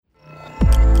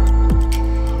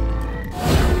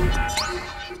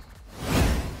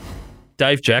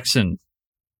Dave Jackson,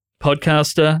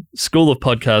 podcaster, School of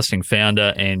Podcasting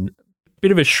founder, and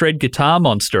bit of a shred guitar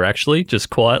monster, actually,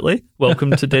 just quietly. Welcome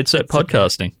to Dead Set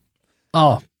Podcasting.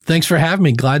 Oh, thanks for having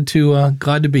me. Glad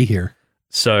to be here.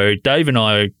 So Dave and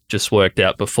I just worked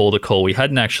out before the call. We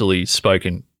hadn't actually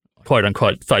spoken, quote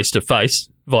unquote, face to face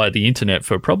via the internet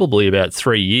for probably about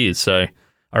 3 years. So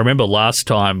I remember last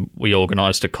time we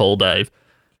organised a call, Dave.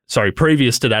 Sorry,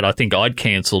 previous to that, I think I'd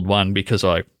cancelled one because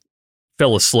I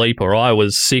fell asleep or I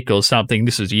was sick or something.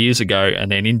 This was years ago.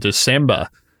 And then in December,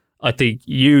 I think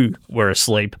you were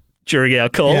asleep during our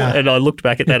call. Yeah. And I looked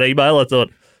back at that email. I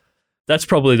thought, that's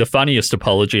probably the funniest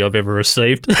apology I've ever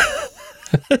received.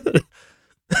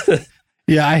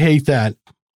 Yeah, I hate that.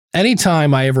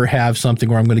 Anytime I ever have something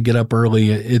where I'm going to get up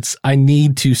early, I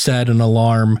need to set an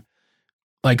alarm,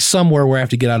 like somewhere where I have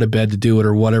to get out of bed to do it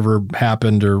or whatever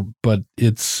happened. But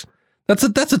that's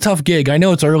a tough gig. I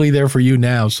know it's early there for you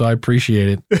now, so I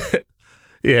appreciate it.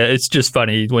 Yeah, it's just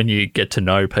funny when you get to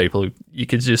know people. You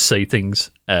can just see things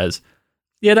as,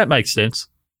 yeah, that makes sense.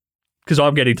 Because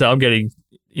I'm getting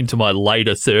into my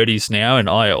later 30s now, and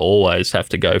I always have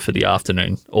to go for the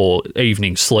afternoon or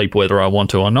evening sleep, whether I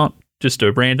want to or not. Just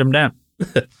a random nap.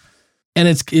 And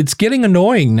it's getting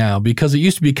annoying now because it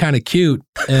used to be kind of cute,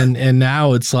 and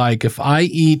now it's like if I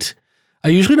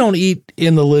usually don't eat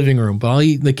in the living room, but I'll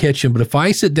eat in the kitchen. But if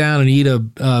I sit down and eat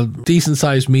a decent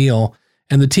sized meal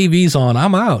and the TV's on,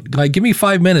 I'm out. Like, give me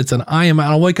 5 minutes and I am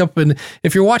out. I'll wake up, and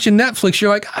if you're watching Netflix, you're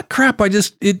like, oh, crap,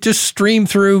 it just streamed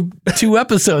through 2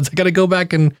 episodes. I got to go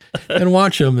back and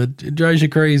watch them. It drives you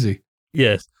crazy.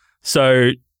 Yes.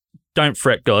 So don't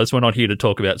fret, guys. We're not here to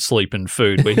talk about sleep and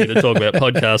food. We're here to talk about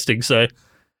podcasting. So,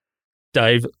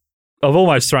 Dave, I've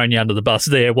almost thrown you under the bus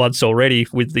there once already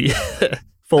with the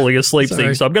falling asleep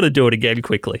thing, so I'm going to do it again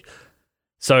quickly.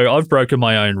 So I've broken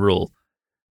my own rule.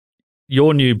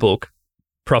 Your new book,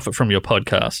 Profit from Your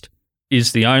Podcast,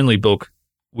 is the only book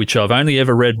which I've only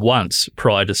ever read once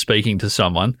prior to speaking to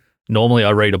someone. Normally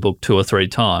I read a book 2 or 3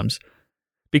 times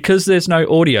because there's no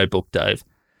audiobook, Dave.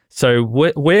 So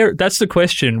where that's the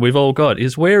question we've all got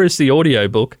is, where is the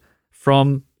audiobook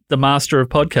from the master of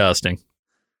podcasting?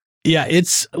 Yeah,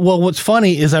 what's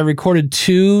funny is I recorded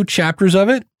 2 chapters of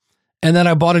it, and then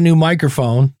I bought a new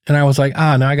microphone, and I was like,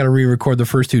 now I got to re-record the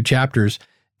first 2 chapters.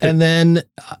 And then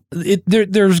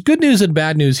there's good news and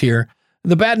bad news here.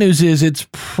 The bad news is it's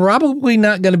probably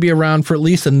not going to be around for at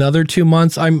least another 2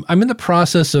 months. I'm in the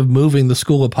process of moving the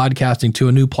School of Podcasting to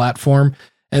a new platform,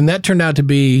 and that turned out to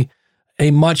be a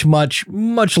much, much,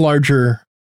 much larger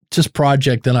just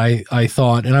project than I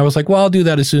thought. And I was like, well, I'll do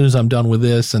that as soon as I'm done with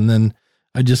this. And then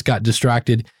I just got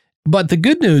distracted. But the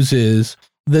good news is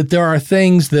that there are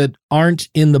things that aren't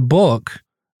in the book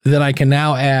that I can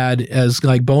now add as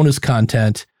like bonus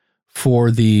content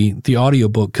for the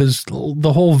audiobook, because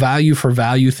the whole value for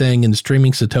value thing and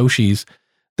streaming Satoshis,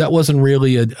 that wasn't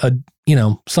really a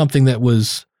something that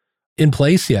was in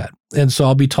place yet. And so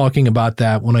I'll be talking about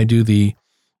that when I do the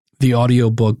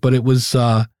audiobook. But it was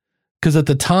because at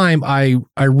the time I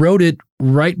wrote it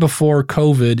right before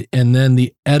COVID, and then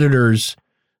the editors,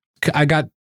 I got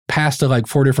passed to like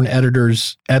 4 different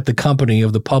editors at the company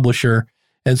of the publisher.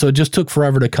 And so it just took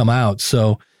forever to come out.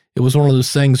 So it was one of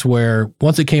those things where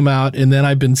once it came out, and then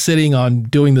I've been sitting on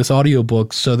doing this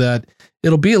audiobook so that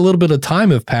it'll be a little bit of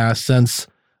time have passed since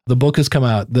the book has come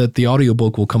out, that the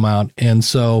audiobook will come out. And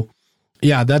so,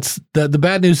 yeah, that's the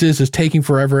bad news is taking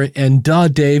forever. And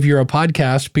Dave, you're a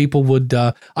podcast. People would,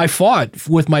 I fought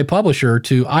with my publisher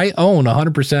I own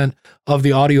 100% of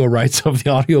the audio rights of the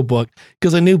audiobook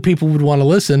because I knew people would want to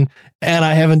listen, and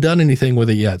I haven't done anything with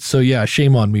it yet. So yeah,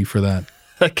 shame on me for that.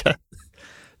 Okay.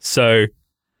 So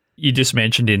you just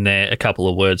mentioned in there a couple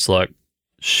of words like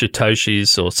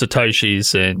Satoshis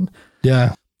and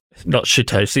yeah, not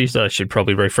Satoshis. I should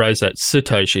probably rephrase that,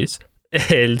 Satoshis.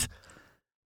 And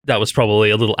that was probably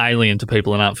a little alien to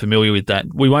people and aren't familiar with that.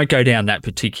 We won't go down that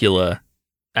particular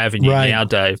avenue now,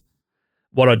 Dave.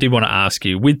 What I did want to ask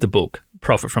you with the book,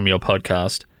 Profit from Your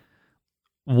Podcast,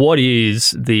 what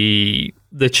is the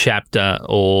chapter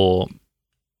or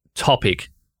topic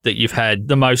that you've had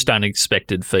the most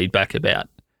unexpected feedback about?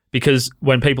 Because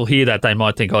when people hear that, they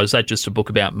might think, is that just a book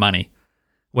about money?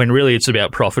 When really it's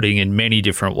about profiting in many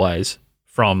different ways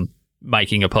from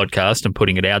making a podcast and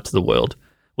putting it out to the world.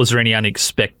 Was there any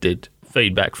unexpected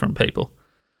feedback from people?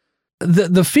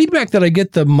 The feedback that I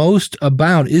get the most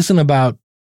about isn't about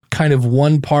kind of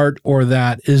one part or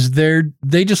that.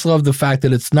 They just love the fact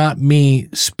that it's not me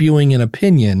spewing an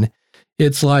opinion.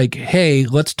 It's like, hey,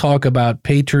 let's talk about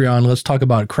Patreon. Let's talk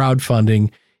about crowdfunding.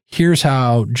 Here's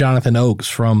how Jonathan Oakes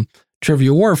from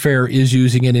Trivia Warfare is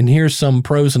using it, and here's some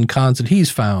pros and cons that he's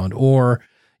found. Or,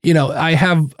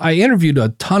 I interviewed a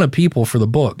ton of people for the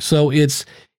book. So here's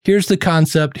the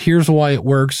concept, here's why it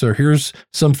works, or here's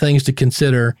some things to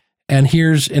consider, and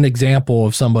here's an example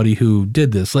of somebody who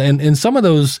did this. And some of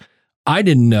those I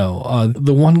didn't know.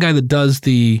 The one guy that does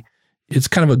it's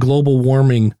kind of a global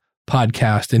warming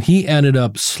podcast, and he ended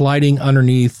up sliding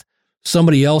underneath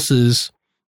somebody else's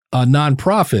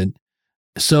nonprofit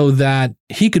so that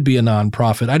he could be a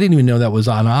nonprofit. I didn't even know that was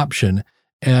an option.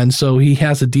 And so he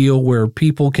has a deal where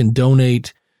people can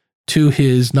donate to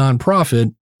his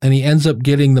nonprofit, and he ends up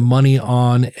getting the money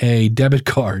on a debit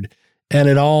card. And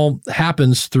it all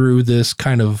happens through this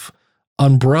kind of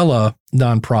umbrella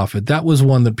nonprofit. That was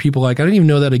one that people I didn't even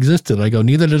know that existed. I go,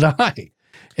 neither did I.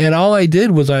 And all I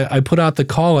did was I put out the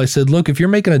call. I said, look, if you're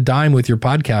making a dime with your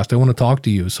podcast, I want to talk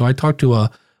to you. So I talked to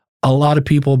a lot of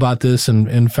people about this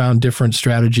and found different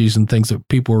strategies and things that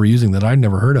people were using that I'd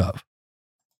never heard of.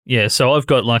 Yeah, so I've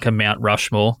got like a Mount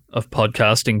Rushmore of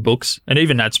podcasting books, and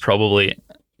even that's probably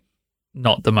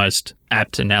not the most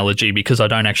apt analogy because I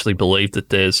don't actually believe that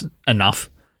there's enough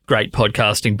great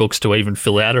podcasting books to even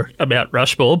fill out a Mount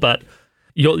Rushmore, but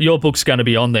your book's going to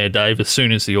be on there, Dave, as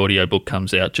soon as the audiobook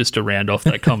comes out, just to round off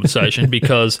that conversation,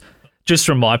 because just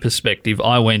from my perspective,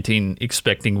 I went in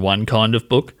expecting one kind of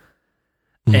book,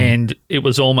 and it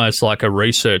was almost like a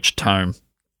research tome.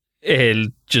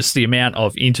 And just the amount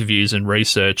of interviews and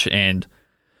research, and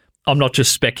I'm not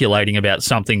just speculating about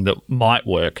something that might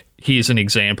work. Here's an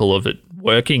example of it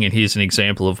working, and here's an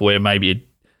example of where maybe it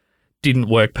didn't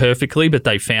work perfectly, but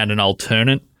they found an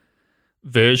alternate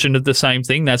version of the same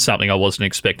thing. That's something I wasn't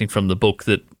expecting from the book,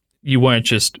 that you weren't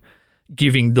just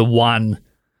giving the one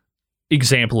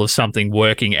example of something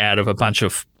working out of a bunch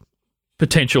of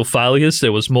potential failures.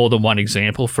 There was more than one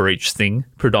example for each thing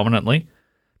predominantly.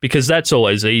 Because that's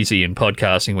always easy in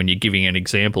podcasting when you're giving an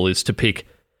example, is to pick,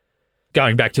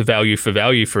 going back to value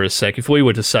for a sec, if we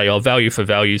were to say, value for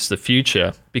value is the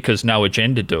future because no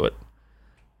agenda do it.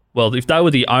 Well, if they were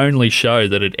the only show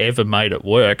that had ever made it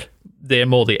work, they're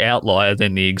more the outlier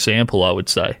than the example, I would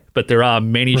say. But there are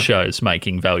many shows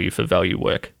making value for value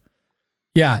work.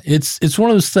 Yeah, it's one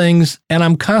of those things, and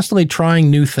I'm constantly trying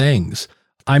new things.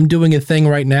 I'm doing a thing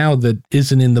right now that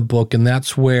isn't in the book, and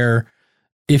that's where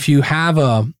if you have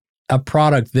a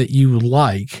product that you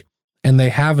like and they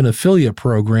have an affiliate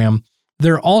program,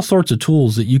 there are all sorts of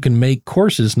tools that you can make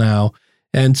courses now.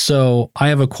 And so I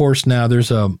have a course now.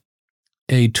 There's a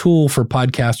tool for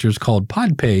podcasters called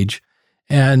Podpage,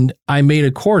 and I made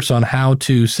a course on how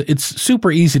to, it's super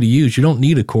easy to use. You don't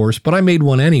need a course, but I made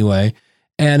one anyway.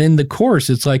 And in the course,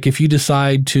 it's like, if you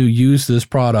decide to use this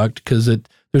product, because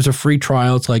there's a free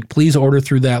trial, it's like, please order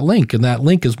through that link. And that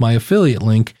link is my affiliate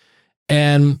link.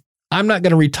 And I'm not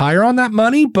going to retire on that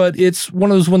money, but it's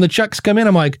one of those, when the checks come in,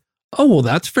 I'm like, oh, well,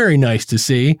 that's very nice to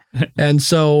see. And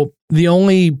so the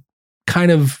only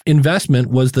kind of investment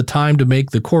was the time to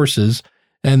make the courses.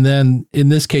 And then in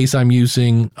this case, I'm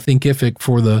using Thinkific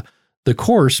for the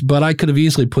course, but I could have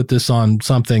easily put this on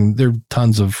something. There are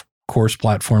tons of course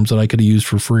platforms that I could have used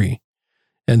for free.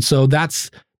 And so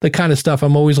that's the kind of stuff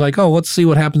I'm always like, oh, let's see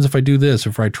what happens if I do this,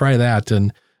 if I try that.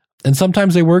 And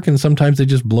sometimes they work and sometimes they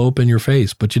just blow up in your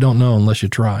face, but you don't know unless you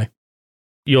try.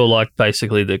 You're like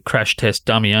basically the crash test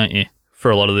dummy, aren't you,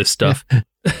 for a lot of this stuff?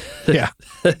 Yeah.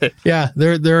 Yeah.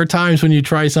 There are times when you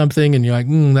try something and you're like,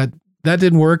 that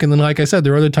didn't work. And then, like I said,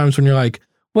 there are other times when you're like,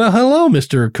 well, hello,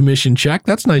 Mr. Commission Check.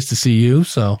 That's nice to see you.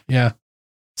 So, yeah.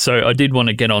 So I did want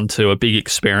to get on to a big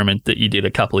experiment that you did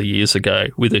a couple of years ago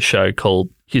with a show called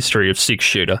History of Six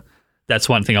Shooter. That's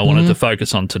one thing I wanted to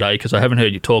focus on today, because I haven't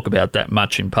heard you talk about that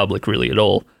much in public really at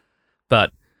all.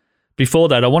 But before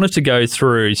that, I wanted to go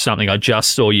through something I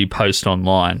just saw you post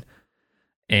online.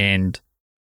 And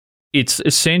it's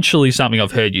essentially something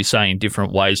I've heard you say in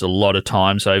different ways a lot of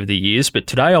times over the years. But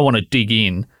today I want to dig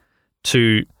in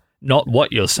to not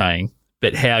what you're saying,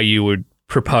 but how you would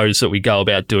propose that we go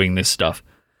about doing this stuff.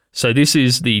 So this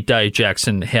is the Dave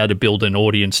Jackson How to Build an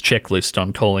Audience checklist,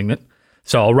 I'm calling it.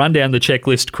 So I'll run down the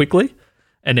checklist quickly,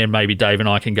 and then maybe Dave and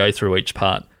I can go through each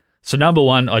part. So number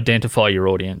 1, identify your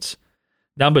audience.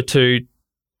 Number 2,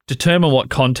 determine what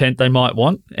content they might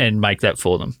want and make that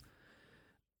for them.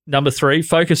 Number 3,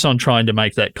 focus on trying to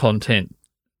make that content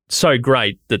so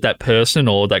great that that person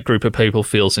or that group of people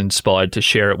feels inspired to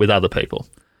share it with other people.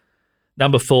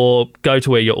 Number 4, go to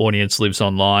where your audience lives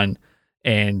online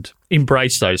and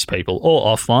embrace those people, or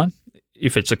offline,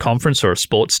 if it's a conference or a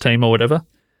sports team or whatever.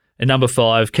 And number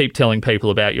 5, keep telling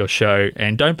people about your show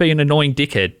and don't be an annoying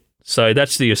dickhead. So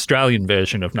that's the Australian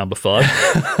version of number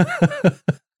 5.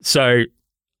 So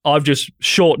I've just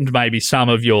shortened maybe some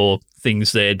of your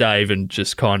things there, Dave, and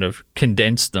just kind of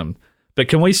condensed them. But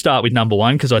can we start with number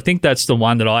one? Because I think that's the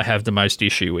one that I have the most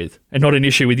issue with. And not an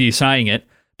issue with you saying it,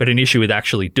 but an issue with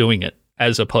actually doing it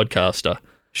as a podcaster.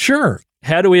 Sure.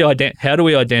 How do we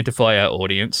identify our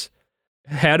audience?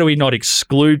 How do we not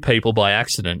exclude people by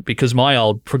accident? Because my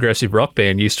old progressive rock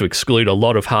band used to exclude a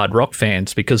lot of hard rock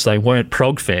fans because they weren't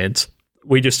prog fans.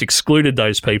 We just excluded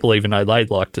those people even though they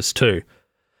liked us too.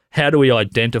 How do we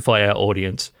identify our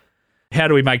audience? How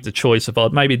do we make the choice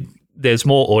of maybe there's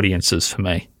more audiences for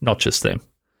me, not just them?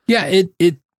 Yeah,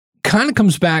 it kind of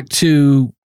comes back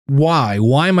to why.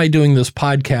 Why am I doing this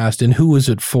podcast and who is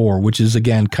it for? Which is,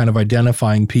 again, kind of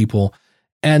identifying people.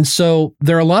 And so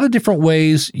there are a lot of different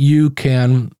ways you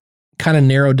can kind of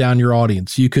narrow down your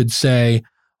audience. You could say,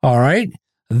 all right,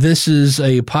 this is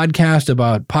a podcast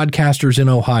about podcasters in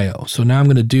Ohio. So now I'm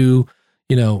going to do,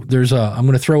 I'm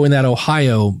going to throw in that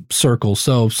Ohio circle.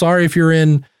 So sorry if you're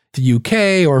in the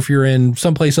UK or if you're in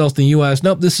someplace else in the US.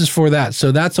 Nope, this is for that.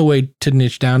 So that's a way to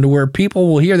niche down to where people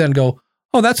will hear that and go,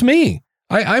 oh, that's me.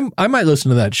 I might listen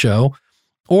to that show.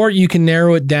 Or you can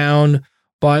narrow it down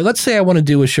by, let's say I want to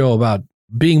do a show about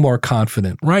being more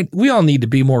confident, right? We all need to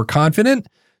be more confident.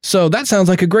 So that sounds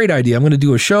like a great idea. I'm going to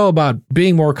do a show about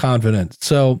being more confident.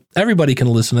 So everybody can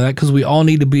listen to that because we all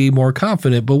need to be more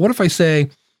confident. But what if I say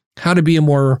how to be a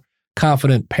more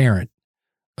confident parent?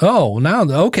 Oh, now,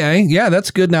 okay. Yeah,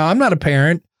 that's good. Now I'm not a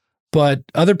parent, but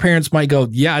other parents might go,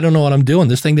 yeah, I don't know what I'm doing.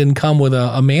 This thing didn't come with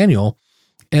a manual.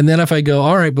 And then if I go,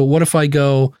 all right, but what if I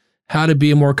go how to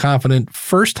be a more confident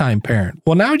first-time parent?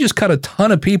 Well, now I just cut a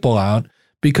ton of people out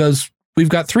because we've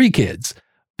got 3 kids.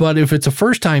 But if it's a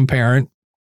first-time parent,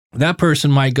 that person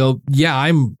might go, yeah,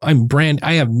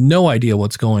 I have no idea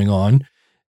what's going on.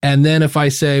 And then if I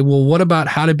say, well, what about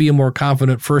how to be a more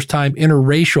confident first-time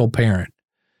interracial parent?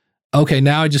 Okay,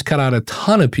 now I just cut out a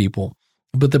ton of people.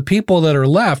 But the people that are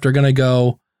left are going to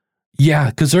go, yeah,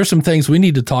 because there's some things we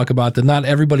need to talk about that not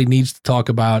everybody needs to talk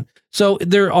about. So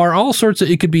there are all sorts of,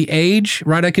 it could be age,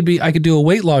 right? I could do a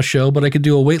weight loss show, but I could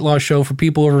do a weight loss show for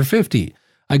people over 50.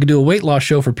 I could do a weight loss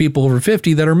show for people over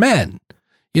 50 that are men.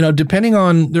 Depending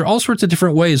on, there are all sorts of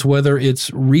different ways, whether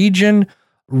it's region,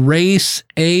 race,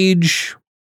 age,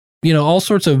 all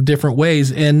sorts of different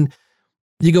ways. And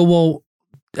you go, well,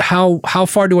 how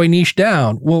far do I niche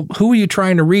down? Well, who are you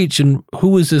trying to reach and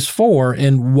who is this for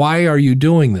and why are you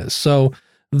doing this? So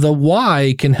the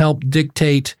why can help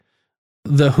dictate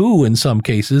the who in some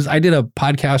cases. I did a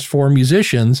podcast for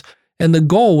musicians and the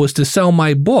goal was to sell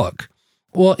my book.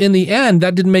 Well, in the end,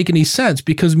 that didn't make any sense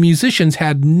because musicians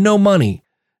had no money,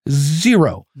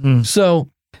 zero. So,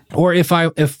 or if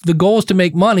the goal is to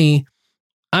make money,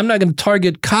 I'm not going to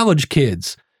target college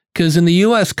kids. Because in the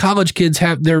U.S., college kids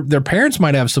have their parents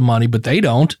might have some money, but they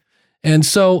don't. And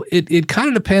so it kind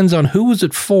of depends on who is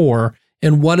it for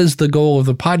and what is the goal of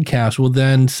the podcast. Will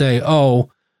then say, oh,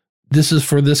 this is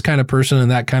for this kind of person and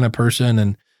that kind of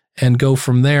person and go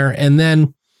from there. And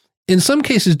then in some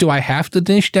cases, do I have to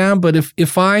niche down? But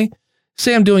if I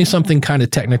say I'm doing something kind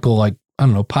of technical, like, I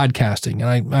don't know, podcasting,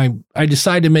 and I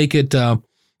decide to make it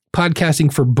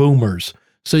podcasting for boomers.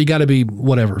 So you got to be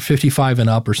 55 and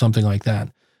up or something like that.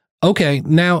 Okay,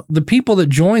 now the people that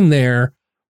join there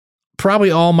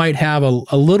probably all might have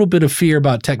a little bit of fear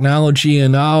about technology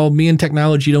and, oh, me and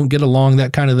technology don't get along,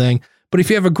 that kind of thing. But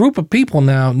if you have a group of people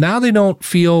now they don't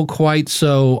feel quite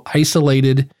so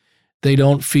isolated. They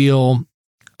don't feel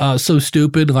so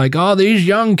stupid, like, oh, these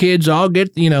young kids all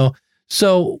get,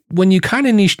 So when you kind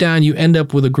of niche down, you end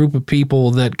up with a group of people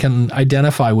that can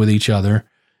identify with each other.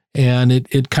 And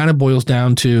it kind of boils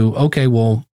down to, okay,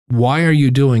 well, why are you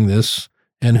doing this?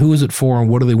 And who is it for and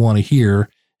what do they want to hear?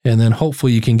 And then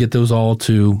hopefully you can get those all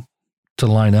to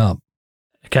line up.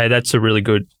 Okay, that's a really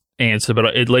good answer,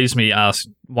 but it leaves me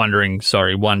wondering,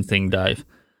 one thing, Dave.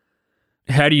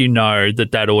 How do you know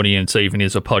that audience even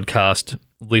is a podcast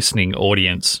listening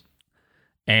audience?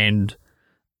 And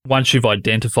once you've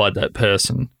identified that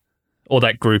person or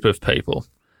that group of people,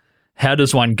 how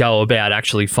does one go about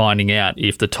actually finding out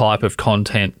if the type of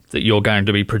content that you're going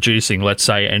to be producing, let's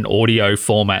say an audio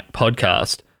format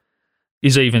podcast,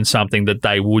 is even something that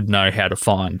they would know how to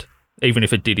find, even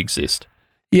if it did exist?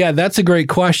 Yeah, that's a great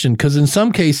question, because in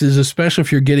some cases, especially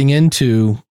if you're getting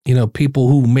into, people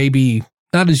who maybe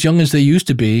not as young as they used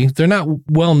to be, they're not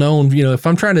well known. If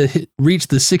I'm trying to reach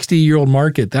the 60-year-old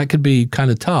market, that could be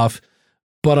kind of tough.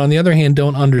 But on the other hand,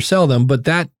 don't undersell them. But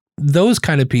those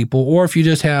kind of people, or if you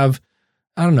just have,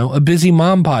 I don't know, a busy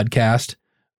mom podcast,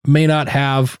 may not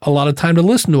have a lot of time to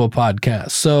listen to a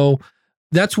podcast. So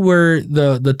that's where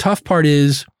the tough part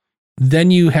is.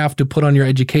 Then you have to put on your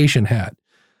education hat.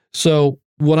 So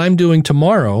what I'm doing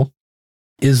tomorrow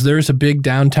is there's a big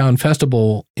downtown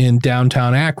festival in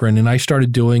downtown Akron, and I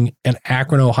started doing an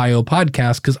Akron, Ohio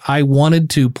podcast because I wanted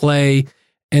to play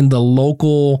in the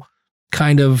local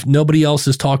kind of nobody else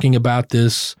is talking about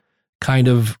this kind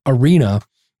of arena.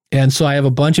 And so I have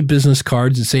a bunch of business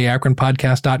cards that say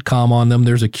akronpodcast.com on them.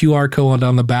 There's a QR code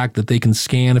on the back that they can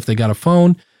scan if they got a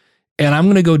phone. And I'm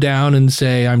going to go down and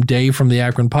say, I'm Dave from the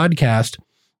Akron Podcast.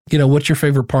 What's your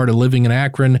favorite part of living in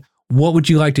Akron? What would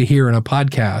you like to hear in a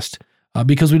podcast?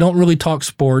 Because we don't really talk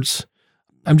sports.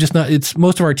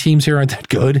 Most of our teams here aren't that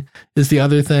good is the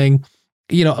other thing.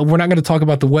 We're not going to talk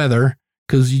about the weather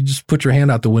because you just put your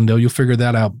hand out the window. You'll figure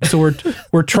that out. So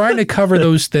we're trying to cover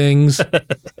those things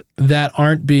that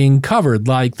aren't being covered,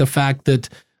 like the fact that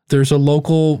there's a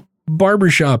local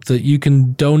barbershop that you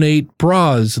can donate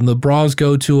bras, and the bras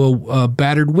go to a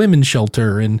battered women's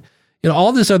shelter, and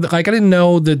all this other, like I didn't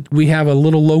know that we have a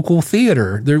little local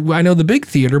theater. I know the big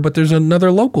theater, but there's another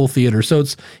local theater. So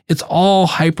it's all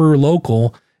hyper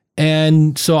local.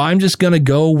 And so I'm just going to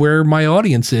go where my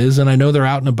audience is, and I know they're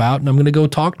out and about, and I'm going to go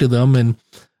talk to them. And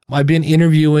I've been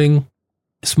interviewing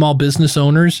small business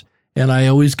owners, and I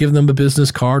always give them a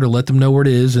business card or let them know where it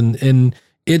is. And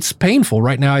it's painful.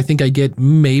 Right now, I think I get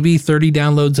maybe 30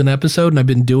 downloads an episode, and I've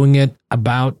been doing it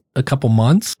about a couple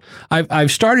months.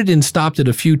 I've started and stopped it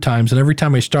a few times, and every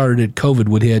time I started it, COVID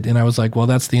would hit, and I was like, well,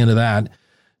 that's the end of that.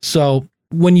 So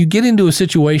when you get into a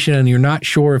situation and you're not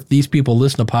sure if these people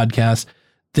listen to podcasts,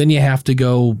 then you have to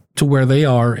go to where they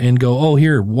are and go, oh,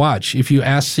 here, watch. If you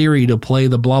ask Siri to play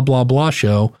the blah, blah, blah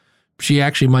show, she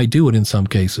actually might do it in some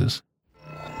cases.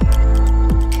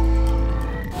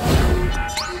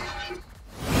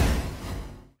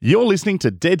 You're listening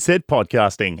to Dead Set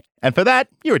Podcasting, and for that,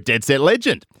 you're a Dead Set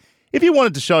legend. If you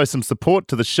wanted to show some support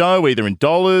to the show, either in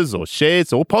dollars or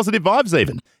shares or positive vibes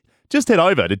even, just head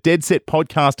over to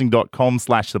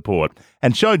deadsetpodcasting.com/support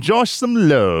and show Josh some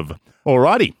love.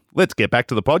 Alrighty, let's get back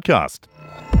to the podcast.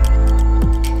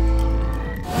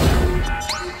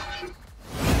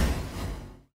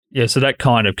 Yeah, so that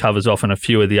kind of covers off on a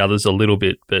few of the others a little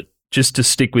bit, but just to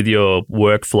stick with your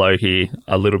workflow here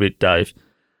a little bit, Dave.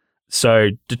 So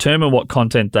determine what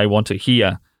content they want to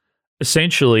hear.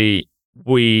 Essentially,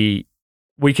 we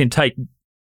can take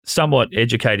somewhat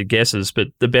educated guesses, but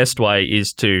the best way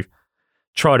is to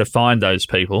try to find those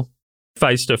people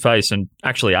face to face and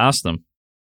actually ask them.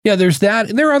 Yeah, there's that.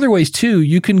 And there are other ways too.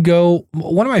 You can go,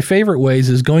 one of my favorite ways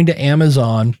is going to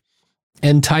Amazon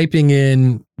and typing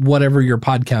in whatever your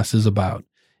podcast is about.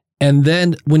 And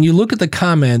then when you look at the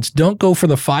comments, don't go for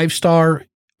the 5-star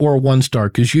or 1-star,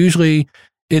 because usually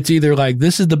it's either like,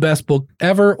 this is the best book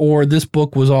ever, or this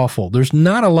book was awful. There's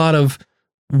not a lot of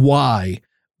why.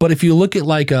 But if you look at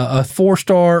like a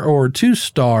 4-star or a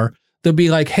 2-star, they'll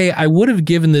be like, hey, I would have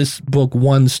given this book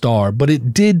 1 star, but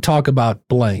it did talk about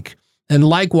blank. And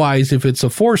likewise, if it's a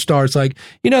 4-star, it's like,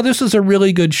 this is a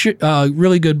really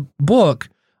good book.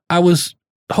 I was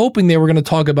hoping they were going to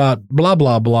talk about blah,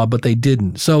 blah, blah, but they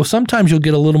didn't. So sometimes you'll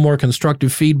get a little more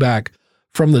constructive feedback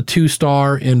from the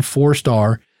 2-star and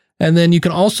 4-star. And then you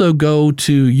can also go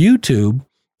to YouTube.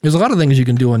 There's a lot of things you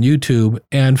can do on YouTube.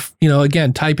 And,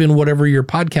 again, type in whatever your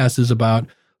podcast is about,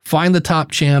 find the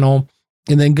top channel,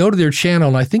 and then go to their channel.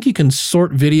 And I think you can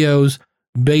sort videos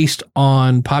based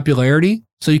on popularity.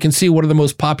 So you can see what are the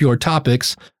most popular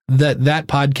topics that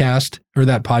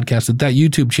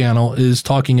YouTube channel is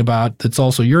talking about. That's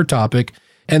also your topic.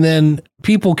 And then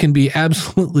people can be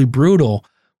absolutely brutal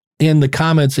in the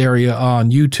comments area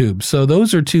on YouTube. So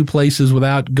those are 2 places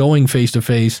without going face to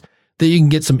face that you can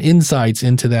get some insights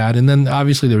into that. And then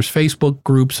obviously there's Facebook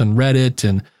groups and Reddit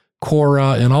and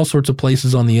Quora and all sorts of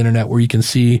places on the internet where you can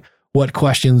see what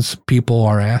questions people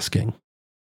are asking.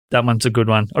 That one's a good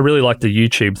one. I really like the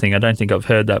YouTube thing. I don't think I've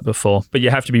heard that before, but you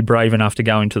have to be brave enough to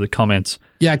go into the comments.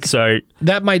 Yeah. So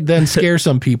that might then scare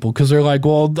some people because they're like,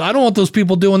 well, I don't want those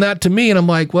people doing that to me. And I'm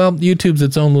like, well, YouTube's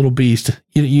its own little beast.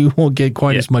 You won't get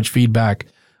quite as much feedback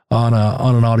on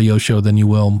an audio show than you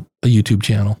will a YouTube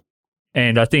channel.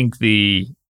 And I think the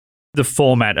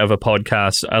format of a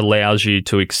podcast allows you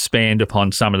to expand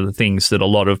upon some of the things that a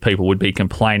lot of people would be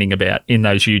complaining about in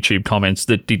those YouTube comments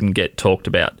that didn't get talked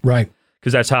about. Right.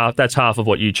 Because that's half of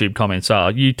what YouTube comments are.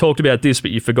 You talked about this,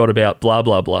 but you forgot about blah,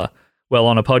 blah, blah. Well,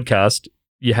 on a podcast,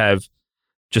 you have,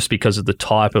 just because of the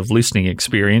type of listening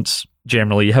experience,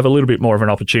 generally you have a little bit more of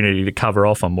an opportunity to cover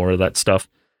off on more of that stuff.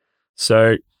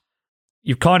 So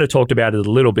you've kind of talked about it a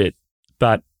little bit,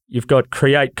 but you've got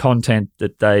create content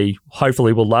that they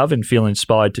hopefully will love and feel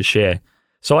inspired to share.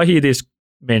 So I hear this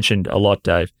mentioned a lot,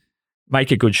 Dave.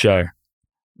 Make a good show.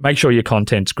 Make sure your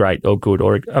content's great or good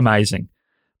or amazing.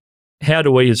 How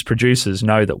do we as producers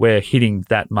know that we're hitting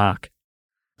that mark?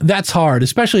 That's hard,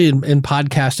 especially in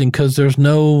podcasting, because there's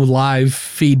no live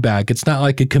feedback. It's not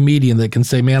like a comedian that can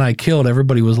say, man, I killed,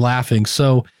 everybody was laughing.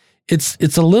 So it's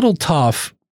a little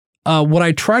tough. What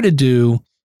I try to do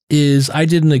is I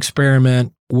did an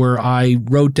experiment where I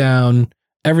wrote down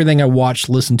everything I watched,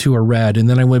 listened to, or read. And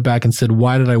then I went back and said,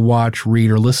 why did I watch,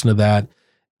 read, or listen to that?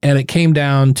 And it came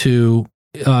down to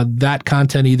that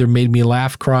content either made me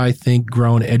laugh, cry, think,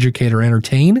 groan, educate, or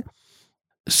entertain.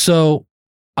 So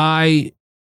I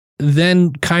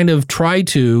then kind of try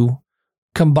to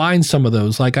combine some of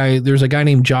those. Like there's a guy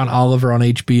named John Oliver on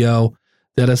HBO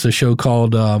that has a show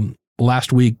called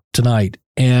Last Week Tonight.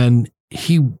 And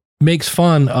he makes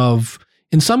fun of,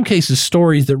 in some cases,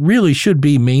 stories that really should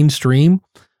be mainstream.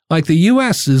 Like the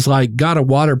U.S. is like got a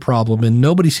water problem and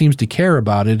nobody seems to care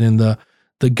about it. And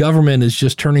the government is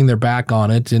just turning their back on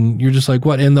it. And you're just like,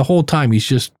 what? And the whole time he's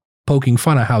just poking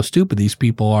fun at how stupid these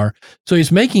people are. So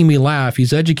he's making me laugh.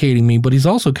 He's educating me, but he's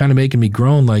also kind of making me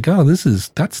groan like, oh,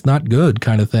 that's not good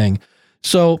kind of thing.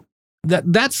 So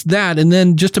that's that. And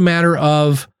then just a matter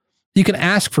of, you can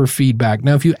ask for feedback.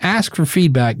 Now, if you ask for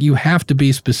feedback, you have to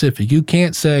be specific. You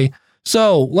can't say,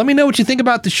 so let me know what you think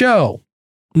about the show.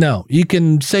 No, you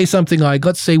can say something like,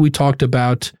 let's say we talked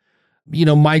about,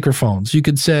 microphones. You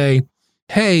could say,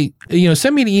 hey,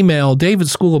 send me an email,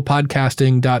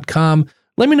 dave@schoolofpodcasting.com.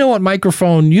 Let me know what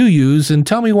microphone you use and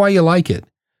tell me why you like it.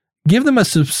 Give them a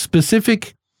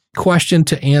specific question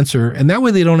to answer. And that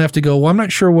way they don't have to go, well, I'm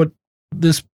not sure what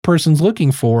this person's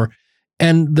looking for.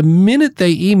 And the minute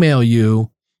they email you,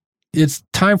 it's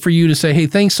time for you to say, hey,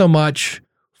 thanks so much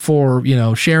for,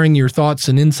 sharing your thoughts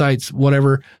and insights,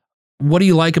 whatever. What do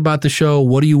you like about the show?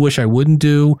 What do you wish I wouldn't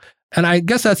do? And I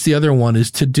guess that's the other one,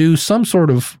 is to do some sort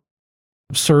of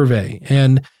survey.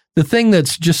 And the thing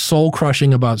that's just soul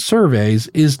crushing about surveys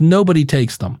is nobody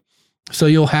takes them. So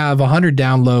you'll have 100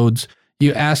 downloads.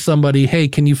 You ask somebody, hey,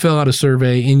 can you fill out a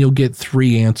survey? And you'll get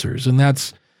 3 answers. And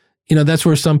that's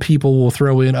where some people will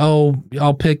throw in, oh,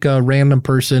 I'll pick a random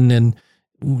person and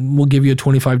we'll give you a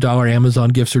 $25 Amazon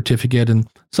gift certificate. And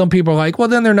some people are like, well,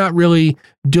 then they're not really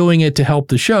doing it to help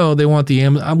the show. They want the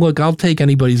Amazon. Look, I'll take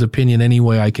anybody's opinion any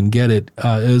way I can get it,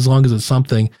 as long as it's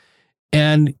something.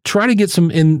 And try to get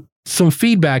some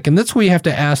feedback. And that's where you have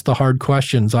to ask the hard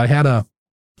questions. I had a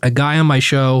guy on my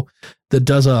show that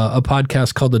does a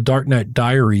podcast called the Dark Knight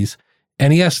Diaries.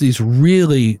 And he asks these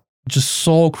really just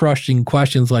soul crushing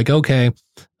questions like, okay,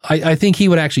 I think he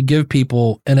would actually give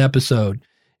people an episode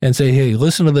and say, hey,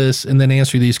 listen to this and then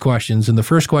answer these questions. And the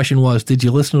first question was, did you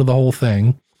listen to the whole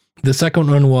thing? The second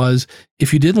one was,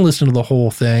 if you didn't listen to the whole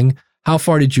thing, how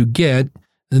far did you get?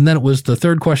 And then the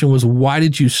third question was, why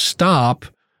did you stop?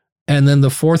 And then the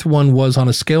fourth one was, on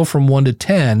a scale from 1 to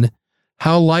 10,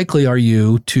 how likely are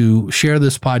you to share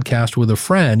this podcast with a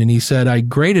friend? And he said, I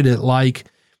graded it like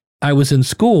I was in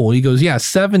school. He goes, yeah,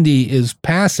 70 is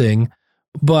passing,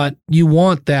 but you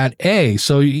want that A.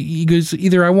 So he goes,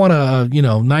 either I want a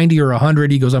 90 or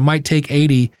 100. He goes, I might take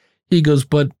 80. He goes,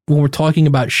 but when we're talking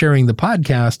about sharing the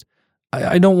podcast,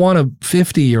 I don't want a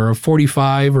 50 or a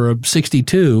 45 or a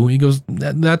 62. He goes,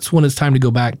 that's when it's time to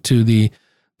go back to the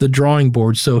drawing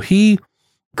board. So he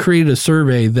created a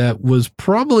survey that was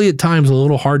probably at times a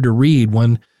little hard to read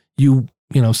when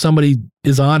somebody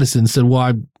is honest and said,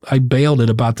 well, I bailed at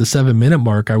about the 7-minute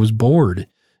mark. I was bored.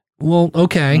 Well,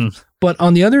 okay. But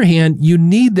on the other hand, you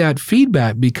need that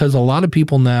feedback, because a lot of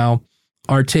people now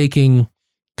are taking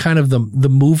kind of the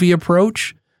movie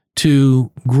approach to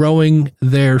growing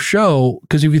their show.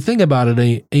 Because if you think about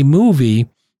it, a movie,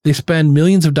 they spend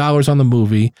millions of dollars on the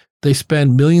movie. They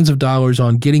spend millions of dollars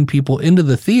on getting people into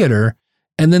the theater.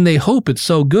 And then they hope it's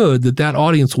so good that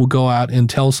audience will go out and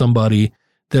tell somebody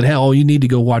that, hell, you need to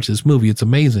go watch this movie. It's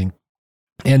amazing.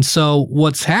 And so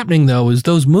what's happening, though, is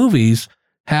those movies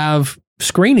have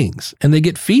screenings and they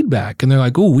get feedback and they're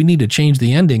like, oh, we need to change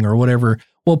the ending or whatever.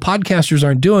 Well, podcasters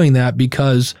aren't doing that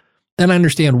because, and I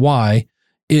understand why,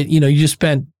 you just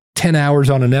spent 10 hours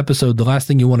on an episode. The last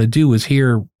thing you want to do is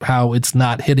hear how it's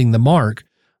not hitting the mark.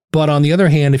 But on the other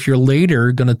hand, if you're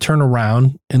later going to turn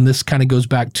around, and this kind of goes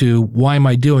back to, why am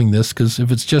I doing this? Because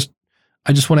if it's just,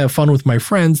 I just want to have fun with my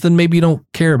friends, then maybe you don't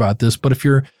care about this. But if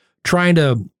you're trying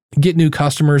to get new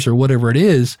customers or whatever it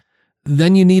is,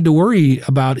 then you need to worry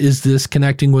about, is this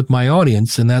connecting with my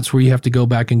audience? And that's where you have to go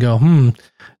back and go,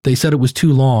 they said it was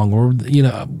too long. Or,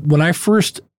 when I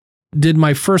first did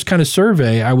my first kind of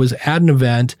survey, I was at an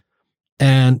event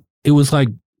and it was like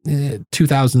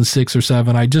 2006 or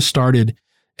 7. I just started.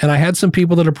 And I had some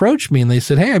people that approached me and they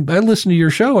said, hey, I listened to your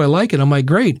show. I like it. I'm like,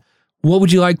 great. What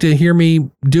would you like to hear me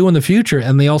do in the future?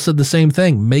 And they all said the same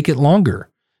thing, make it longer.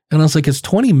 And I was like, it's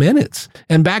 20 minutes.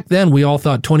 And back then we all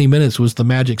thought 20 minutes was the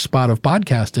magic spot of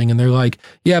podcasting. And they're like,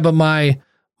 yeah, but my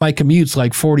commute's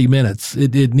like 40 minutes.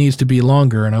 It needs to be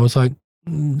longer. And I was like,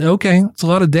 okay, it's a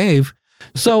lot of Dave.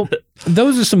 So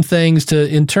those are some things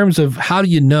in terms of how do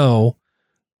you know,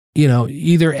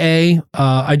 either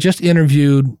I just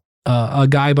interviewed a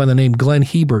guy by the name Glenn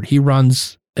Hebert. He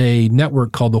runs a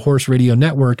network called the Horse Radio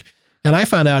Network. And I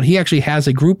found out he actually has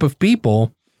a group of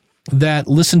people that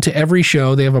listen to every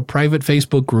show. They have a private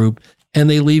Facebook group and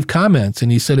they leave comments.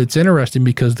 And he said it's interesting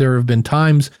because there have been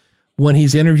times when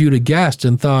he's interviewed a guest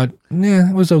and thought,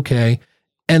 it was okay.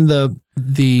 And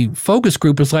the focus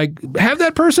group is like, have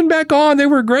that person back on. They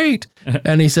were great.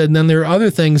 And he said, and then there are other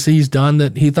things he's done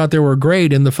that he thought they were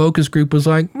great. And the focus group was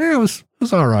like, it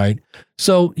was all right.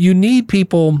 So you need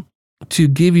people to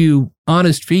give you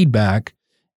honest feedback.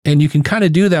 And you can kind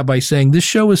of do that by saying, this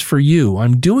show is for you.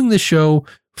 I'm doing this show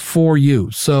for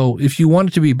you. So if you want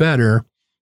it to be better,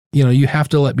 you have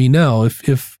to let me know.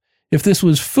 If this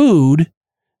was food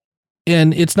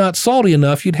and it's not salty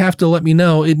enough, you'd have to let me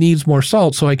know it needs more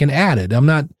salt so I can add it. I'm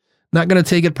not going to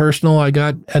take it personal. I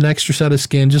got an extra set of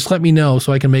skin. Just let me know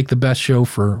so I can make the best show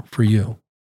for you.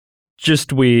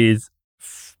 Just with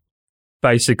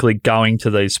basically going to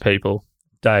these people,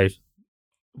 Dave,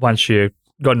 once you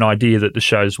got an idea that the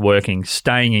show's working,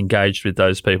 staying engaged with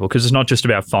those people, because it's not just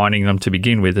about finding them to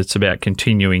begin with, it's about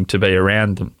continuing to be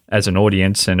around them as an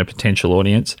audience and a potential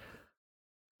audience.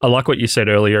 I like what you said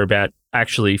earlier about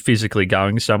actually physically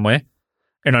going somewhere.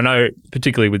 And I know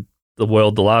particularly with the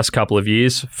world the last couple of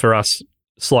years, for us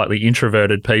slightly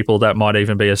introverted people, that might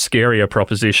even be a scarier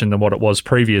proposition than what it was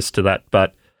previous to that.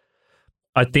 But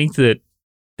I think that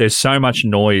there's so much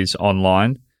noise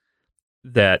online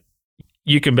that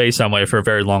you can be somewhere for a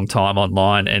very long time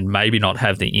online and maybe not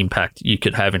have the impact you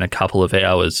could have in a couple of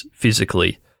hours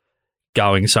physically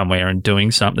going somewhere and doing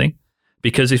something.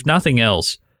 Because if nothing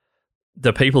else,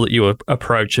 the people that you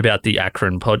approach about the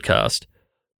Akron podcast,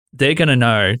 they're going to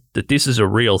know that this is a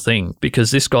real thing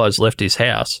because this guy's left his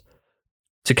house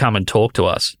to come and talk to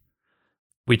us,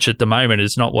 which at the moment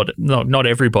is not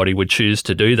everybody would choose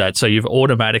to do that. So you've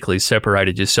automatically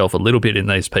separated yourself a little bit in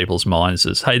these people's minds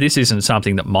as, hey, this isn't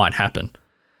something that might happen.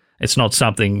 It's not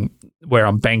something where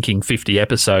I'm banking 50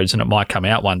 episodes and it might come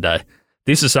out one day.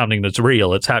 This is something that's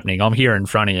real. It's happening. I'm here in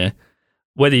front of you.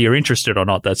 Whether you're interested or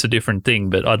not, that's a different thing,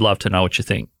 but I'd love to know what you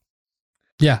think.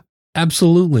 Yeah,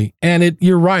 absolutely. And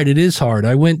you're right. It is hard.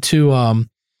 I went to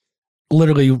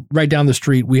literally right down the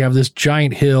street. We have this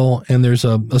giant hill and there's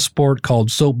a sport called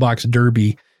Soapbox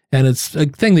Derby. And it's a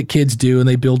thing that kids do and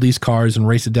they build these cars and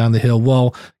race it down the hill.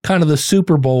 Well, kind of the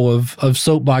Super Bowl of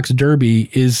Soapbox Derby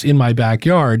is in my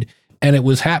backyard and it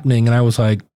was happening. And I was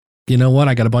like, you know what?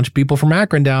 I got a bunch of people from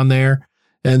Akron down there.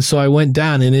 And so I went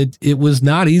down and it was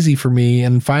not easy for me.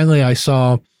 And finally I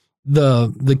saw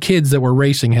the kids that were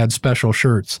racing had special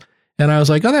shirts. And I was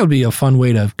like, oh, that would be a fun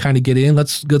way to kind of get in.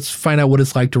 Let's find out what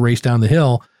it's like to race down the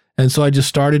hill. And so I just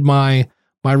started my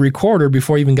recorder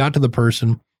before I even got to the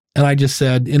person. And I just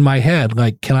said in my head,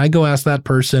 like, can I go ask that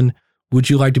person, would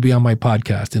you like to be on my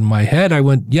podcast? In my head, I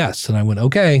went, yes. And I went,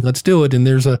 okay, let's do it. And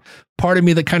there's a part of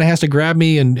me that kind of has to grab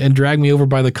me and drag me over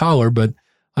by the collar. But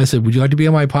I said, would you like to be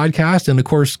on my podcast? And of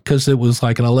course, because it was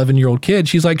like an 11-year-old kid,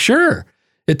 she's like, sure.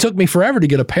 It took me forever to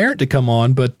get a parent to come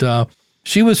on, but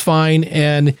she was fine.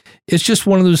 And it's just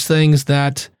one of those things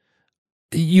that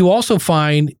you also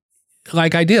find,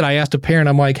 like I did, I asked a parent,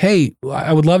 I'm like, hey,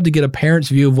 I would love to get a parent's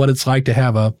view of what it's like to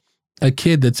have a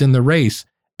kid that's in the race.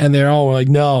 And they're all like,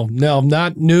 nope,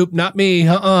 not me.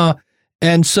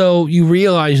 And so you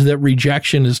realize that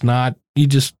rejection is not, you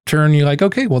just turn, you're like,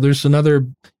 okay, well, there's another,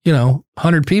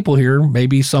 100 people here.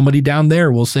 Maybe somebody down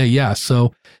there will say yes.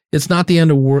 So it's not the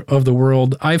end of the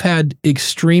world. I've had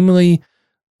extremely,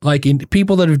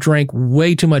 people that have drank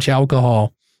way too much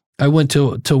alcohol. I went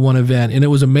to one event and it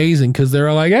was amazing because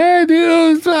they're like, hey,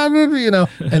 dude,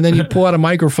 and then you pull out a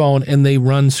microphone and they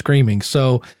run screaming.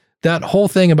 So that whole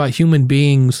thing about human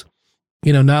beings,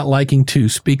 not liking to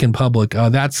speak in public,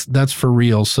 that's for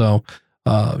real. So,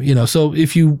 so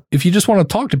if you just want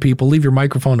to talk to people, leave your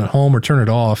microphone at home or turn it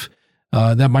off.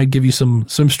 That might give you some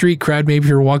street cred. Maybe if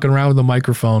you're walking around with a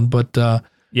microphone, but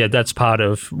yeah, that's part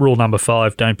of rule number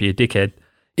 5. Don't be a dickhead.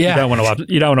 Yeah.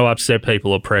 You don't want to upset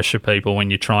people or pressure people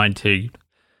when you're trying to.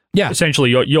 Yeah.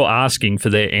 Essentially, you're asking for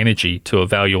their energy to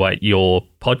evaluate your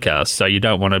podcast, so you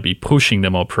don't want to be pushing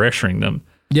them or pressuring them.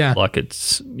 Yeah.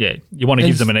 You want to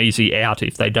give them an easy out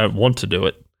if they don't want to do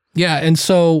it. Yeah, and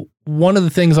so one of the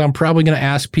things I'm probably going to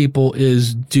ask people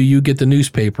is, do you get the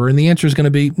newspaper? And the answer is going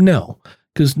to be no,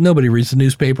 because nobody reads the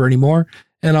newspaper anymore.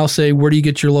 And I'll say, where do you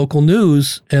get your local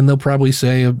news? And they'll probably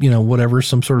say, whatever,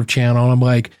 some sort of channel. And I'm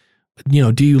like,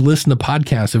 do you listen to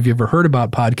podcasts? Have you ever heard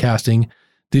about podcasting?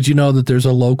 Did you know that there's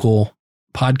a local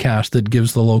podcast that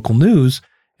gives the local news?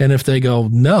 And if they go,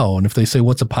 no, and if they say,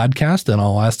 what's a podcast? Then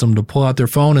I'll ask them to pull out their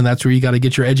phone, and that's where you got to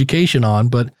get your education on.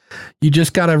 But you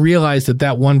just got to realize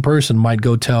that one person might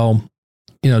go tell,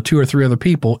 2 or 3 other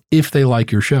people if they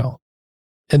like your show.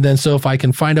 And then so if I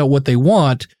can find out what they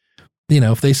want,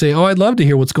 if they say, oh, I'd love to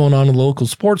hear what's going on in the local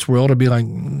sports world, I'd be like,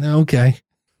 okay.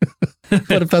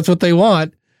 But if that's what they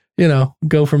want,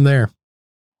 go from there.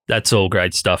 That's all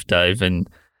great stuff, Dave. And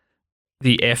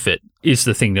the effort is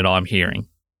the thing that I'm hearing.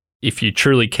 If you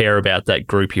truly care about that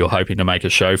group you're hoping to make a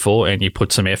show for and you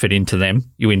put some effort into them,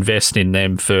 you invest in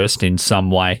them first in some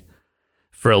way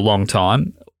for a long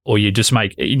time, or you just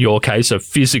make, in your case, a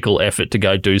physical effort to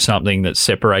go do something that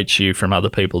separates you from other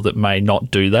people that may not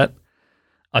do that,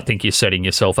 I think you're setting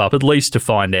yourself up at least to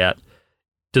find out,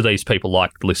 do these people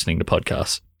like listening to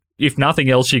podcasts? If nothing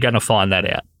else, you're going to find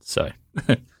that out. So,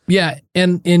 yeah.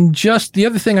 And just the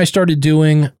other thing I started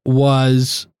doing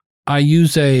was I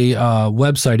use a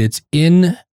website. It's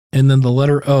and then the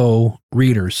letter O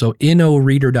reader. So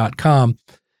noreader.com,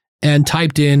 and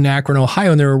typed in Akron,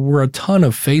 Ohio. And there were a ton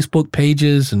of Facebook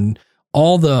pages and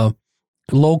all the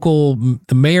local,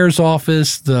 the mayor's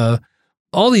office,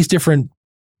 all these different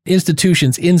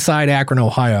institutions inside Akron,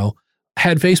 Ohio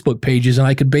had Facebook pages, and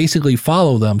I could basically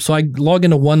follow them. So I log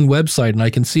into one website and I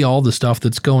can see all the stuff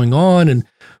that's going on and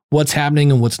what's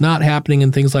happening and what's not happening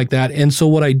and things like that. And so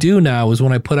what I do now is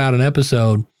when I put out an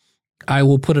episode, I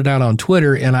will put it out on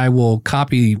Twitter and I will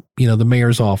copy, the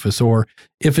mayor's office. Or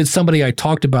if it's somebody I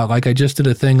talked about, like I just did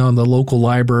a thing on the local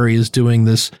library is doing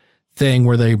this thing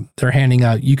where they're handing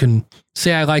out, you can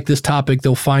say, I like this topic,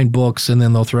 they'll find books and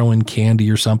then they'll throw in candy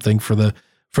or something for the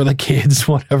kids,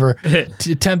 whatever,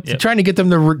 trying to get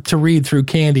them to read through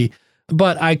candy.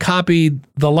 But I copied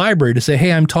the library to say,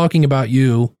 hey, I'm talking about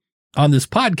you on this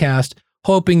podcast,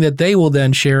 hoping that they will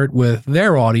then share it with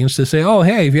their audience to say, oh,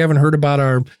 hey, if you haven't heard about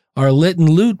our Lit and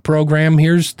Loot program,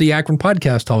 here's the Akron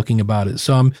podcast talking about it.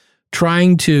 So I'm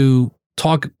trying to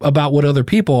talk about what other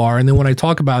people are. And then when I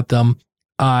talk about them,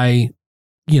 I,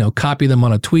 copy them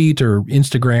on a tweet or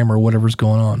Instagram or whatever's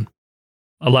going on.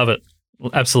 I love it.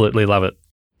 Absolutely love it.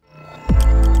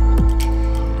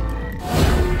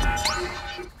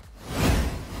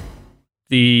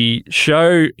 The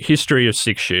show History of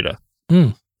Six Shooter,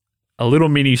 a little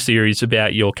mini series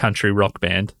about your country rock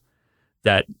band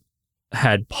that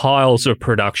had piles of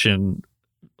production,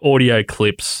 audio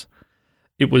clips.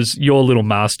 It was your little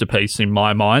masterpiece in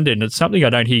my mind, and it's something I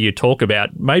don't hear you talk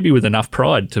about, maybe with enough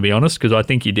pride, to be honest, because I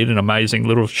think you did an amazing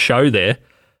little show there.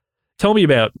 Tell me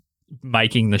about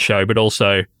making the show, but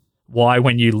also why,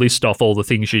 when you list off all the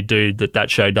things you do,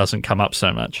 that show doesn't come up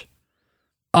so much.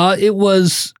 It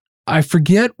was... I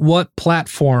forget what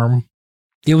platform.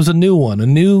 It was a new one. A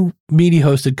new media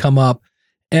host had come up.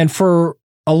 And for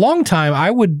a long time,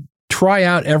 I would try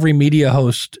out every media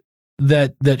host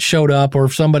that showed up, or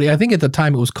if somebody, I think at the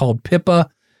time it was called Pippa,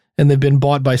 and they've been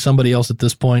bought by somebody else at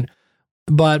this point.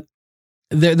 But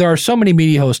there are so many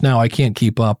media hosts now, I can't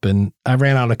keep up, and I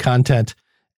ran out of content.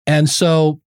 And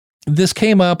so this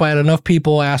came up. I had enough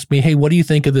people ask me, hey, what do you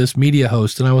think of this media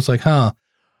host? And I was like,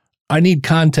 I need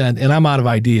content and I'm out of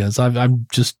ideas. I'm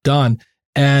just done.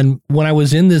 And when I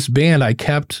was in this band, I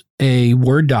kept a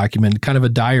Word document, kind of a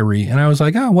diary. And I was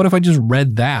like, what if I just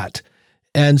read that?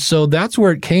 And so that's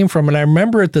where it came from. And I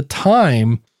remember at the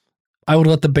time, I would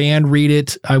let the band read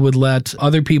it. I would let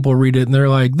other people read it. And they're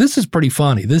like, this is pretty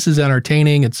funny. This is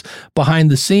entertaining. It's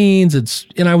behind the scenes.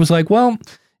 And I was like, well,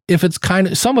 if it's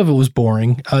some of it was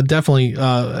boring, definitely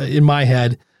in my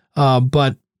head.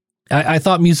 But I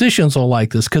thought musicians will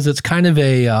like this because it's kind of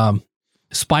a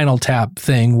Spinal Tap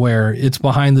thing where it's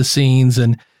behind the scenes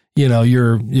and,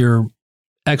 your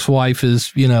ex-wife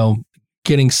is,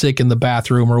 getting sick in the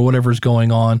bathroom or whatever's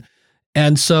going on.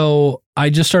 And so I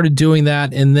just started doing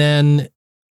that. And then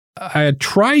I had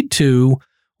tried to,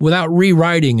 without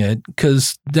rewriting it,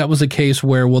 because that was a case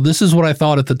where, well, this is what I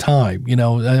thought at the time,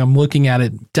 I'm looking at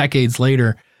it decades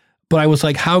later, but I was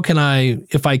like, how can I,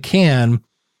 if I can,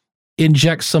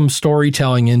 inject some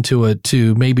storytelling into it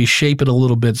to maybe shape it a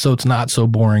little bit so it's not so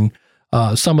boring.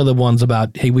 Some of the ones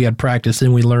about, hey, we had practice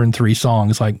and we learned 3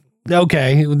 songs, like,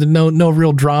 okay, no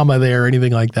real drama there or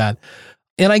anything like that.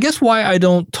 And I guess why I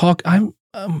don't talk, I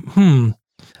don't know.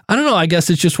 I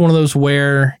guess it's just one of those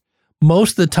where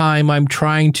most of the time I'm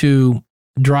trying to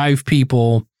drive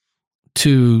people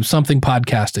to something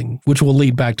podcasting, which will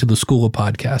lead back to the School of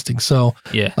Podcasting. So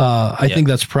I think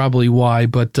that's probably why,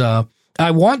 but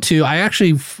I want to. I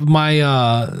actually,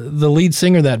 the lead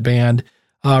singer of that band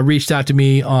reached out to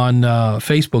me on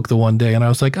Facebook the one day, and I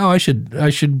was like, oh, I should,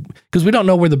 because we don't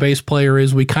know where the bass player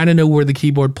is. We kind of know where the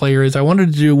keyboard player is. I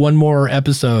wanted to do one more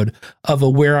episode of a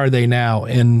Where Are They Now?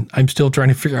 And I'm still trying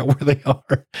to figure out where they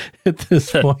are at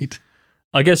this point.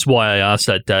 I guess why I asked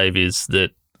that, Dave, is that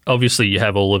obviously you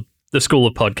have all of the School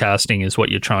of Podcasting is what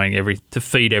you're trying to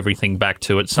feed everything back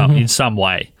to it in some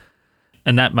way.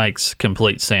 And that makes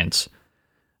complete sense.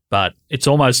 But it's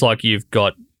almost like you've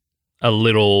got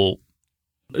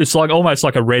it's like almost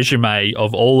like a resume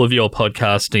of all of your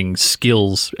podcasting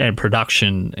skills and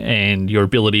production and your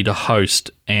ability to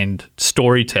host and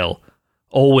storytell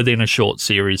all within a short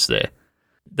series there.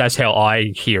 That's how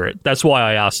I hear it. That's why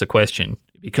I asked the question,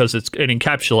 because it's an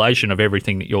encapsulation of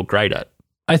everything that you're great at.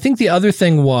 I think the other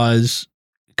thing was,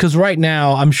 because right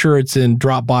now I'm sure it's in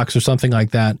Dropbox or something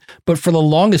like that, but for the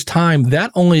longest time,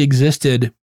 that only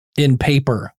existed in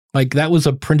paper. Like that was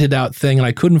a printed out thing, and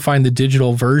I couldn't find the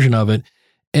digital version of it.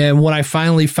 And when I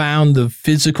finally found the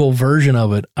physical version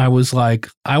of it, I was like,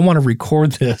 I want to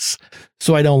record this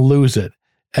so I don't lose it.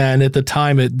 And at the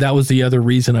time, that was the other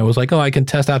reason. I was like, oh, I can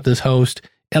test out this host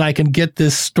and I can get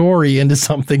this story into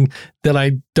something that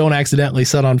I don't accidentally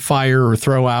set on fire or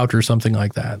throw out or something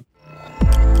like that.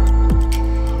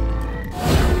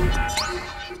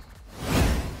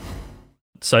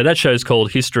 So that show's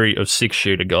called History of Six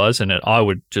Shooter, guys. And I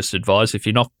would just advise, if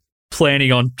you're not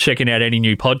planning on checking out any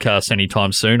new podcasts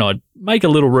anytime soon, I'd make a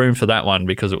little room for that one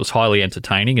because it was highly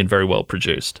entertaining and very well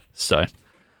produced. So,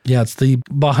 yeah, it's the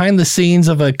behind the scenes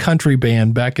of a country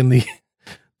band back in the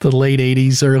late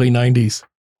 80s, early 90s.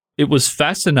 It was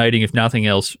fascinating, if nothing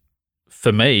else,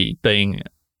 for me, being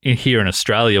here in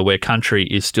Australia where country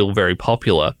is still very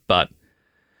popular, but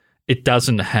it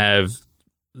doesn't have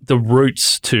the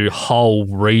roots to whole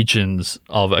regions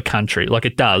of a country. Like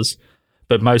it does,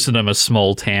 but most of them are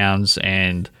small towns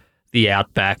and the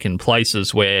outback and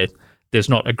places where there's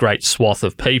not a great swath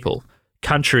of people.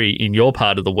 Country in your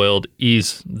part of the world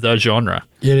is the genre.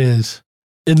 It is.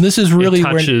 And this is really... It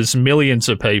touches millions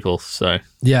of people, so...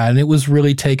 Yeah, and it was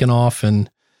really taken off, and,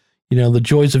 you know, the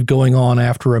joys of going on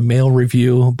after a male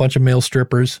review, a bunch of male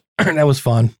strippers, that was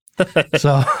fun.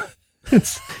 So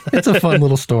it's a fun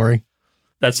little story.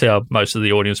 That's how most of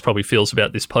the audience probably feels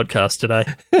about this podcast today.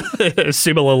 A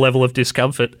similar level of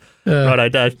discomfort. Righto,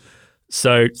 Dave.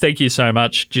 So thank you so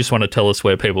much. Just want to tell us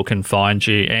where people can find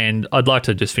you. And I'd like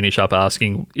to just finish up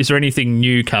asking, is there anything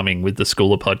new coming with the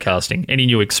School of Podcasting? Any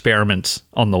new experiments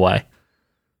on the way?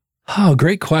 Oh,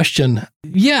 great question.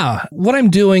 Yeah. What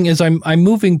I'm doing is I'm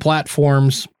moving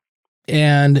platforms,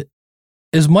 and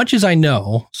as much as I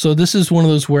know, so this is one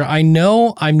of those where I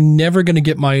know I'm never going to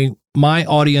get my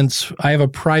audience. I have a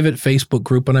private Facebook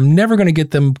group, and I'm never going to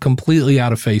get them completely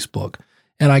out of Facebook.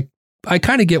 And I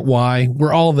kind of get why.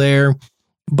 We're all there,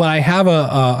 but I have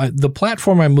the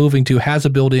platform I'm moving to has a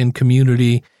built-in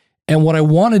community. And what I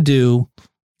want to do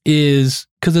is,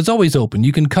 because it's always open,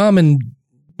 you can come and,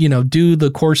 you know, do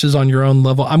the courses on your own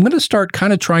level. I'm going to start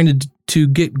kind of trying to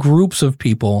get groups of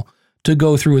people to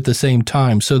go through at the same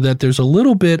time, so that there's a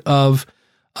little bit of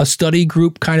a study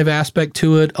group kind of aspect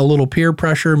to it, a little peer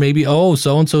pressure, maybe, oh,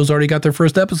 so-and-so's already got their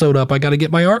first episode up. I got to get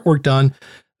my artwork done.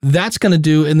 That's going to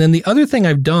do. And then the other thing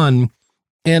I've done,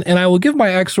 and I will give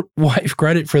my ex-wife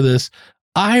credit for this,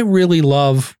 I really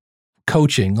love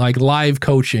coaching, like live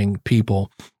coaching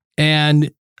people.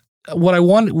 And what I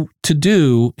want to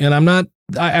do, and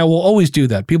I will always do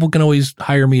that. People can always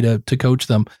hire me to coach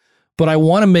them, but I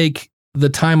want to make the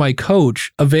time I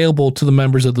coach available to the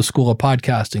members of the School of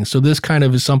Podcasting. So this kind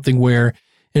of is something where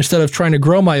instead of trying to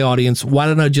grow my audience, why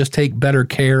don't I just take better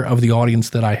care of the audience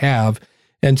that I have?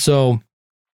 And so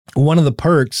one of the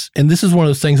perks, and this is one of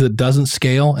those things that doesn't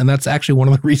scale, and that's actually one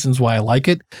of the reasons why I like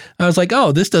it. I was like,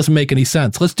 oh, this doesn't make any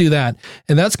sense. Let's do that.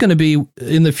 And that's going to be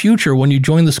in the future, when you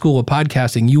join the School of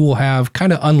Podcasting, you will have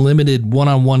kind of unlimited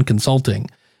one-on-one consulting.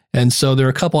 And so there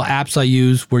are a couple apps I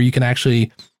use where you can actually...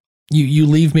 You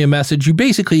leave me a message. You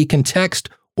basically can text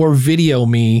or video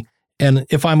me. And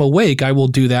if I'm awake, I will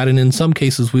do that. And in some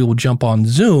cases, we will jump on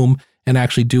Zoom and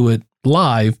actually do it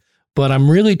live. But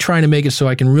I'm really trying to make it so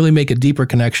I can really make a deeper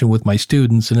connection with my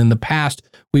students. And in the past,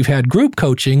 we've had group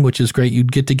coaching, which is great.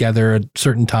 You'd get together at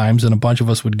certain times and a bunch of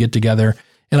us would get together.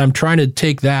 And I'm trying to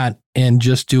take that and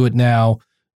just do it now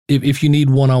if you need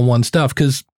one-on-one stuff.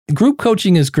 Because group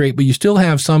coaching is great, but you still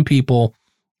have some people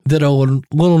that are a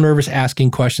little nervous asking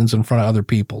questions in front of other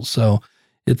people. So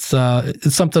it's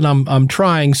something I'm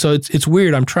trying. So it's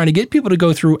weird. I'm trying to get people to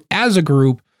go through as a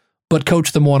group, but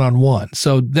coach them one-on-one.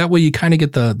 So that way you kind of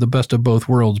get the best of both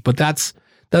worlds. But that's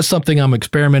something I'm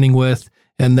experimenting with.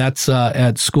 And that's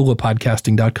at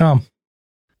schoolofpodcasting.com.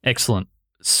 Excellent.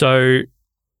 So,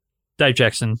 Dave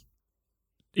Jackson,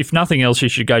 if nothing else, you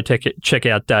should go check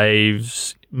out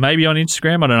Dave's, maybe on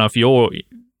Instagram. I don't know if your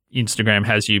Instagram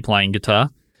has you playing guitar,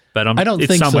 but I don't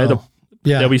think so.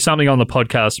 There'll be something on the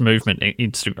podcast movement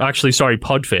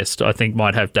Podfest, I think,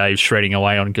 might have Dave shredding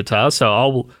away on guitar. So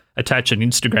I'll attach an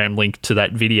Instagram link to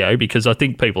that video because I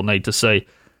think people need to see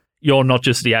you're not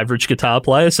just the average guitar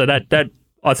player. So that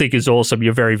I think is awesome.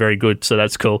 You're very, very good. So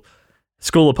that's cool.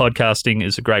 School of Podcasting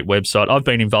is a great website. I've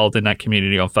been involved in that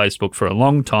community on Facebook for a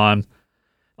long time.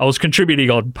 I was contributing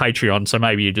on Patreon, so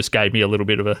maybe you just gave me a little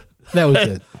bit of a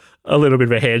a little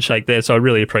bit of a handshake there. So I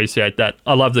really appreciate that.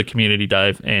 I love the community,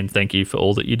 Dave, and thank you for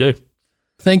all that you do.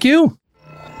 Thank you.